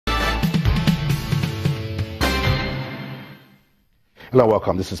Hello,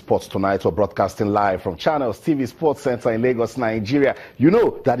 welcome. This is Sports Tonight. We're broadcasting live from Channels TV Sports Center in Lagos, Nigeria. You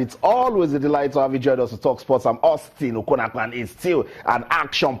know that it's always a delight to have you join us to talk sports. I'm Austin Okonakwa, and it's still an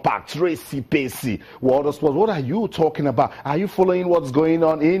action-packed, racy-pacey world of sports. What are you talking about? Are you following what's going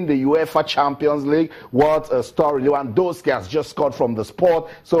on in the UEFA Champions League? What a story. Lewandowski has just scored from the spot.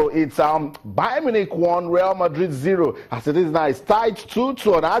 So it's Bayern Munich 1, Real Madrid 0. As it is now, it's tied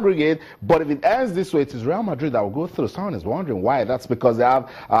 2-2 on aggregate. But if it ends this way, it is Real Madrid that will go through. Someone is wondering why. That's because they have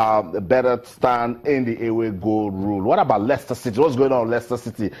a better stand in the away goal rule. What about Leicester City? What's going on with Leicester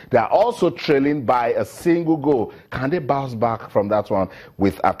City? They are also trailing by a single goal. Can they bounce back from that one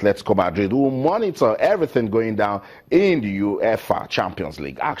with Atletico Madrid? We'll monitor everything going down in the UEFA Champions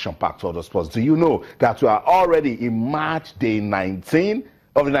League. Action-packed World of Sports. Do you know that we are already in match day 19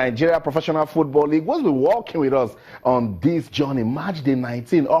 of the Nigeria Professional Football League? What's been working with us on this journey? Match day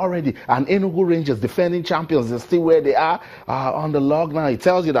 19 already, and Enugu Rangers, defending champions, is still where they are on the log now. It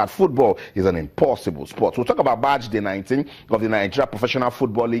tells you that football is an impossible sport. We'll talk about match day 19 of the Nigeria Professional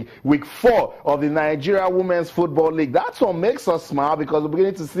Football League, week 4 of the Nigeria Women's Football League. That's what makes us smile, because we're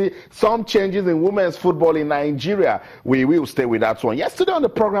beginning to see some changes in women's football in Nigeria. We will stay with that one. Yesterday on the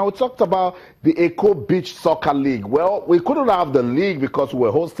program, we talked about the Eco Beach Soccer League. Well, we couldn't have the league because we're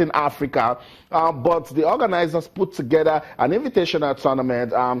hosting Africa, but the organizers put together an invitational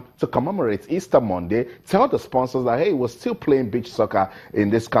tournament to commemorate Easter Monday. Tell the sponsors that, hey, we're still playing beach soccer in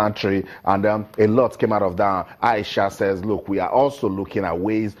this country, and a lot came out of that. Aisha says, look, we are also looking at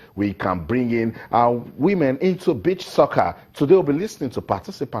ways we can bring in women into beach soccer. Today we'll be listening to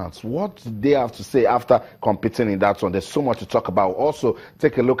participants. What do they have to say after competing in that one? There's so much to talk about. Also,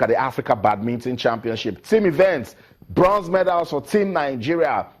 take a look at the Africa Badminton Championship team events. Bronze medals for Team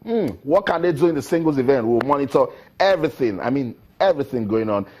Nigeria. What can they do in the singles event? We'll monitor everything. I mean, everything going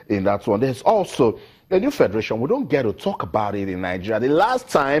on in that one. There's also a new federation. We don't get to talk about it in Nigeria. The last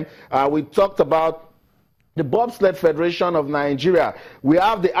time we talked about the Bobsled Federation of Nigeria. We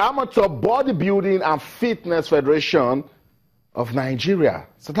have the Amateur Bodybuilding and Fitness Federation of Nigeria.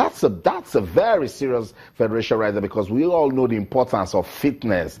 So that's a very serious federation right there, because we all know the importance of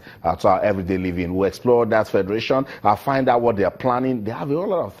fitness to our everyday living. We'll explore that federation. I'll find out what they're planning. They have a whole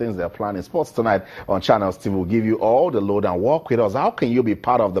lot of things they're planning. Sports Tonight on Channels TV will give you all the load and walk with us. How can you be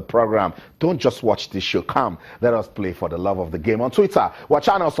part of the program? Don't just watch this show. Come, let us play for the love of the game. On Twitter, we're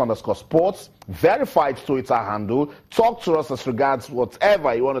Channels_sports, verified Twitter handle. Talk to us as regards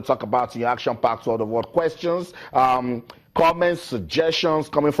whatever you want to talk about in your action-packed world of what questions, comments, suggestions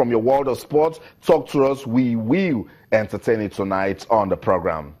coming from your world of sports. Talk to us. We will entertain it tonight on the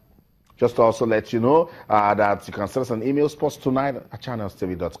program. Just to also let you know that you can send us an email,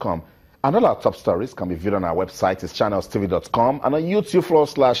 sportstonight@channelstv.com. And all our top stories can be viewed on our website. It's channelstv.com, and on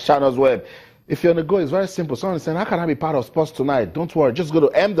YouTube/channelsweb. If you're on the go, it's very simple. Someone is saying, how can I be part of Sports Tonight? Don't worry. Just go to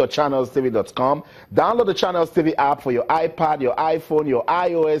m.channelstv.com. Download the Channels TV app for your iPad, your iPhone, your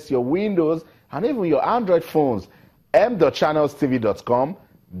iOS, your Windows, and even your Android phones. m.channelstv.com.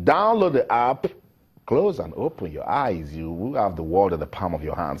 Download the app, close and open your eyes. You will have the world at the palm of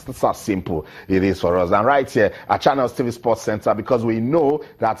your hands. That's how simple it is for us. And right here at Channels TV Sports Center, because we know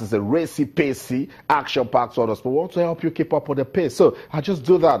that it's a racy-pacey, action-packed sort of sport, we want to help you keep up with the pace. So I just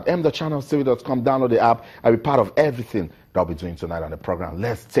do that. m.channelstv.com. Download the app. I'll be part of everything that I'll be doing tonight on the program.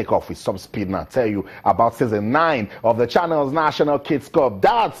 Let's take off with some speed and I'll tell you about season 9 of the Channels National Kids Cup.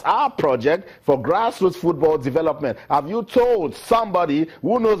 That's our project for grassroots football development. Have you told somebody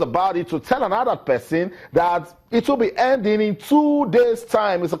who knows about it to tell another person that it will be ending in 2 days'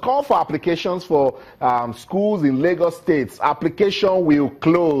 time? It's a call for applications for schools in Lagos State. Application will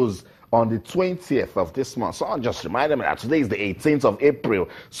close on the 20th of this month. So I'll just remind them that today is the 18th of April.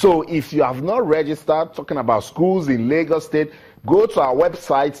 So if you have not registered, talking about schools in Lagos State, go to our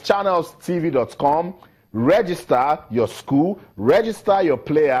website, channelstv.com, register your school, register your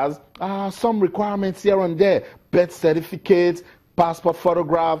players, some requirements here and there, birth certificate, passport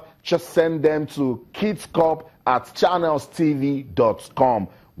photograph, just send them to kidscup@channelstv.com.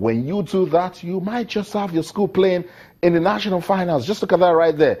 When you do that, you might just have your school playing in the national finals. Just look at that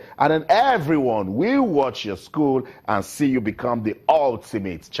right there. And then everyone will watch your school and see you become the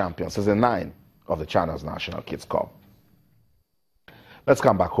ultimate champion. Season 9 of the Channels National Kids Cup. Let's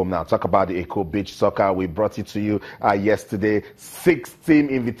come back home now. Talk about the Eko Beach Soccer. We brought it to you yesterday. 6-team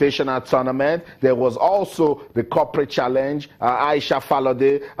invitational tournament. There was also the corporate challenge. Aisha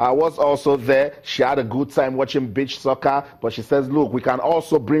Falode was also there. She had a good time watching beach soccer, but she says, look, we can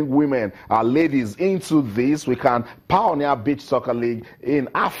also bring women, ladies into this. We can pioneer beach soccer league in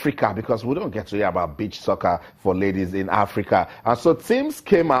Africa, because we don't get to hear about beach soccer for ladies in Africa. And so teams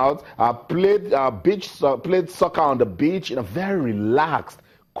came out, played soccer on the beach in a very relaxed,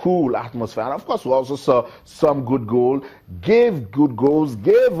 cool atmosphere. And of course, we also saw some good goals,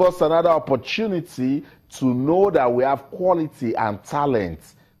 gave us another opportunity to know that we have quality and talent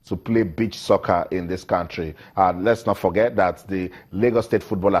to play beach soccer in this country. Let's not forget that the Lagos State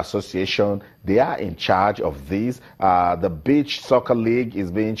Football Association, they are in charge of this. The Beach Soccer League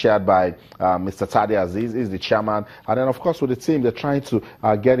is being chaired by Mr. Tade Aziz, is the chairman. And then, of course, with the team, they're trying to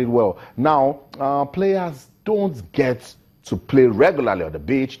get it well. Now, players don't get to play regularly on the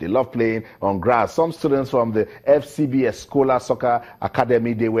beach. They love playing on grass. Some students from the FCB Escola Soccer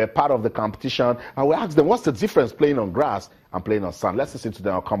Academy, they were part of the competition. And we asked them, what's the difference playing on grass and playing on sand? Let's listen to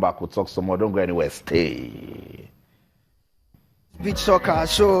them. I'll come back. We'll talk some more. Don't go anywhere. Stay. Beach soccer.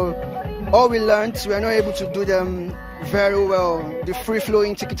 So all we learned, we are not able to do them very well. The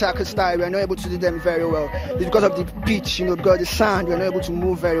free-flowing tiki-taka style, we are not able to do them very well. It's because of the pitch, because the sand, we are not able to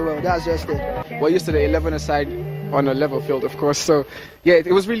move very well. That's just it. Well, yesterday, 11 aside on a level field, of course. So, yeah,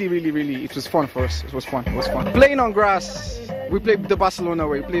 it was really, it was fun for us. It was fun. Playing on grass, we played the Barcelona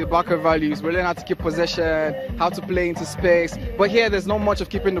way. We played the Barca values. We learn how to keep possession, how to play into space. But here, there's not much of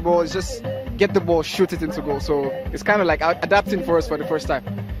keeping the ball. It's just get the ball, shoot it into goal. So it's kind of like adapting for us for the first time.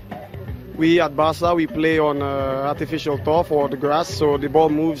 We at Barca, we play on artificial turf or the grass, so the ball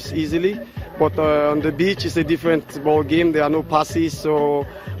moves easily. But on the beach, it's a different ball game. There are no passes, so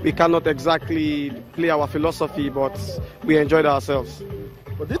we cannot exactly play our philosophy, but we enjoyed ourselves.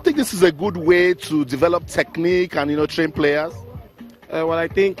 But do you think this is a good way to develop technique and, train players? Well, I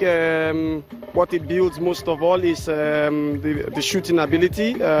think what it builds most of all is the shooting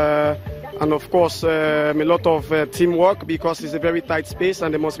ability. And of course, a lot of teamwork, because it's a very tight space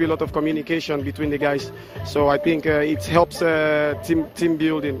and there must be a lot of communication between the guys. So I think it helps team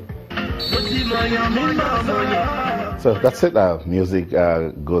building. So that's it. Music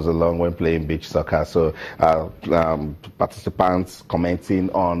goes along when playing beach soccer. So participants commenting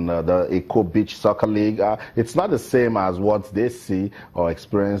on the Eko Beach Soccer League. It's not the same as what they see or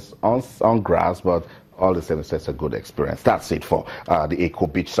experience on grass, but all the same, it's a good experience. That's it for the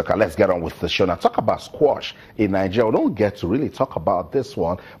Eko Beach Soccer. Let's get on with the show now. Talk about squash in Nigeria. We don't get to really talk about this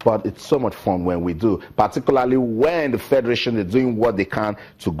one, but it's so much fun when we do, particularly when the federation is doing what they can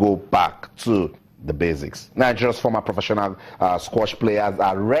to go back to the basics. Nigeria's former professional squash players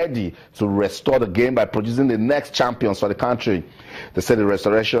are ready to restore the game by producing the next champions for the country. They said the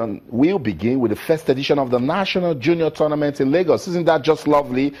restoration will begin with the first edition of the National Junior Tournament in Lagos. Isn't that just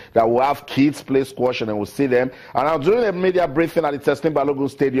lovely that we'll have kids play squash and then we'll see them? And now, during a media briefing at the Teslim Balogun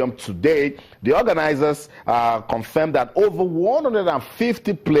Stadium today, the organizers confirmed that over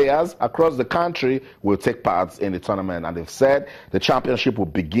 150 players across the country will take part in the tournament. And they've said the championship will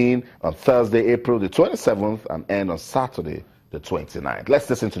begin on Thursday, April the 27th and end on Saturday, the 29th. Let's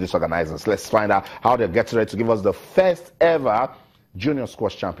listen to these organizers. Let's find out how they're getting ready to give us the first ever Junior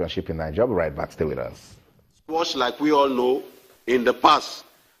Squash Championship in Nigeria. We'll be right back. Stay with us. Squash, like we all know, in the past,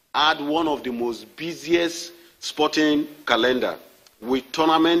 had one of the most busiest sporting calendar, with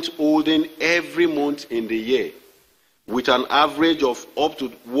tournaments holding every month in the year, with an average of up to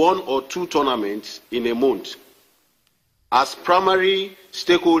 1 or 2 tournaments in a month. As primary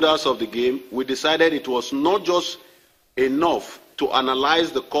stakeholders of the game, we decided it was not just enough to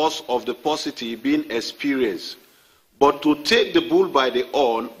analyze the cause of the paucity being experienced, but to take the bull by the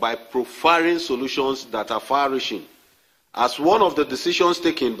horn by profiling solutions that are far-reaching. As one of the decisions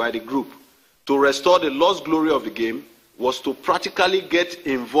taken by the group to restore the lost glory of the game was to practically get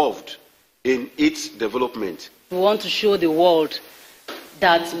involved in its development. We want to show the world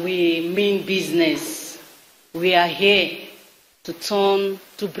that we mean business. We are here to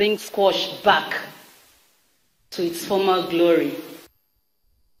bring squash back to its former glory.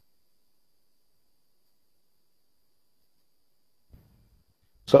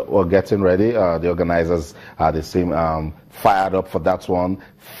 So we're getting ready. The organizers they seem fired up for that one.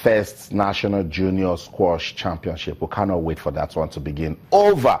 First National Junior Squash Championship. We cannot wait for that one to begin.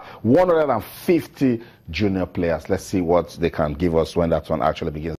 Over 150 junior players. Let's see what they can give us when that one actually begins.